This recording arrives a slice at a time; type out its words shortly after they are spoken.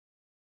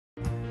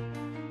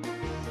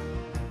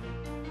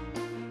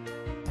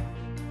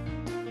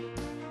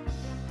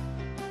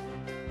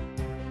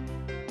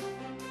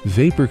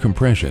Vapor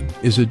compression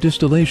is a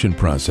distillation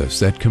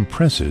process that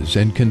compresses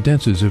and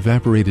condenses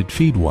evaporated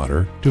feed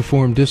water to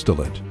form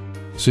distillate.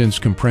 Since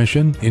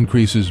compression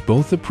increases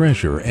both the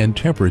pressure and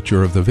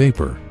temperature of the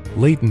vapor,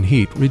 latent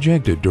heat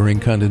rejected during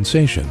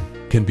condensation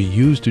can be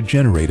used to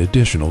generate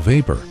additional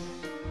vapor.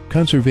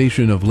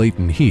 Conservation of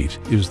latent heat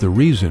is the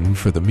reason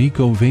for the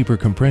MECO vapor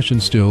compression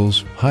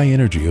still's high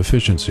energy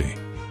efficiency.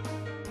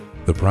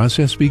 The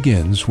process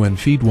begins when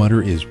feed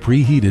water is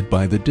preheated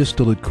by the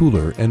distillate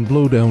cooler and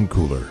blowdown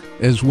cooler,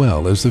 as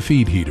well as the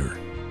feed heater.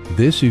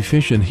 This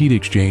efficient heat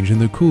exchange in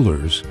the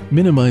coolers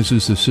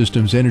minimizes the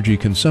system's energy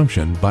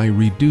consumption by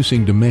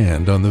reducing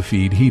demand on the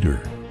feed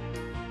heater.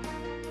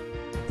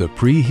 The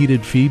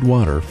preheated feed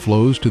water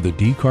flows to the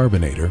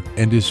decarbonator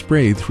and is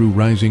sprayed through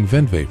rising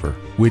vent vapor,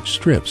 which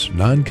strips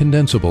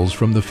non-condensables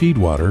from the feed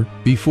water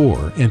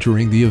before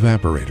entering the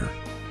evaporator.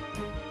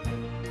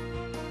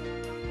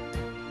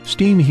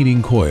 Steam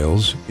heating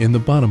coils in the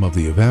bottom of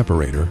the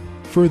evaporator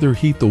further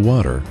heat the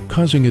water,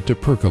 causing it to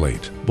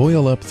percolate,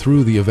 boil up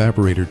through the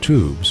evaporator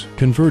tubes,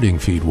 converting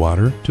feed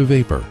water to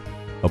vapor.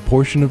 A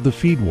portion of the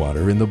feed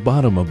water in the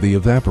bottom of the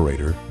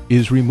evaporator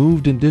is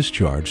removed and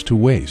discharged to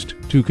waste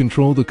to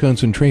control the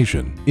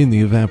concentration in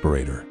the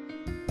evaporator.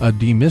 A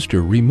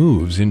demister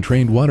removes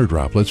entrained water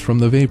droplets from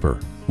the vapor,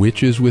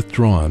 which is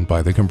withdrawn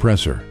by the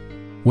compressor.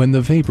 When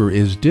the vapor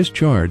is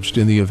discharged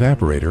in the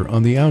evaporator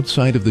on the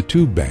outside of the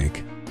tube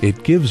bank,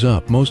 it gives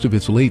up most of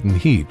its latent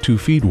heat to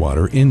feed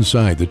water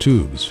inside the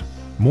tubes.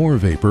 More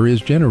vapor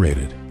is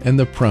generated, and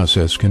the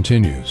process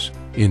continues.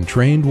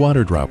 Entrained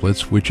water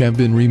droplets which have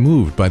been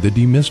removed by the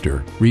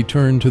demister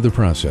return to the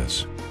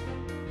process.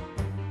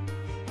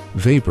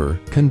 Vapor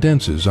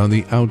condenses on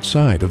the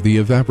outside of the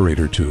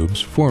evaporator tubes,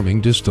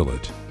 forming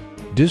distillate.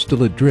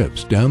 Distillate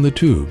drips down the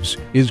tubes,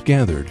 is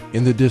gathered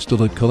in the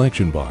distillate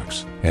collection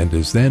box, and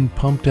is then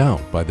pumped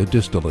out by the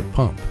distillate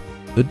pump.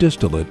 The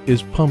distillate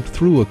is pumped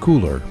through a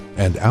cooler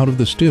and out of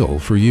the still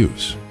for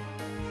use.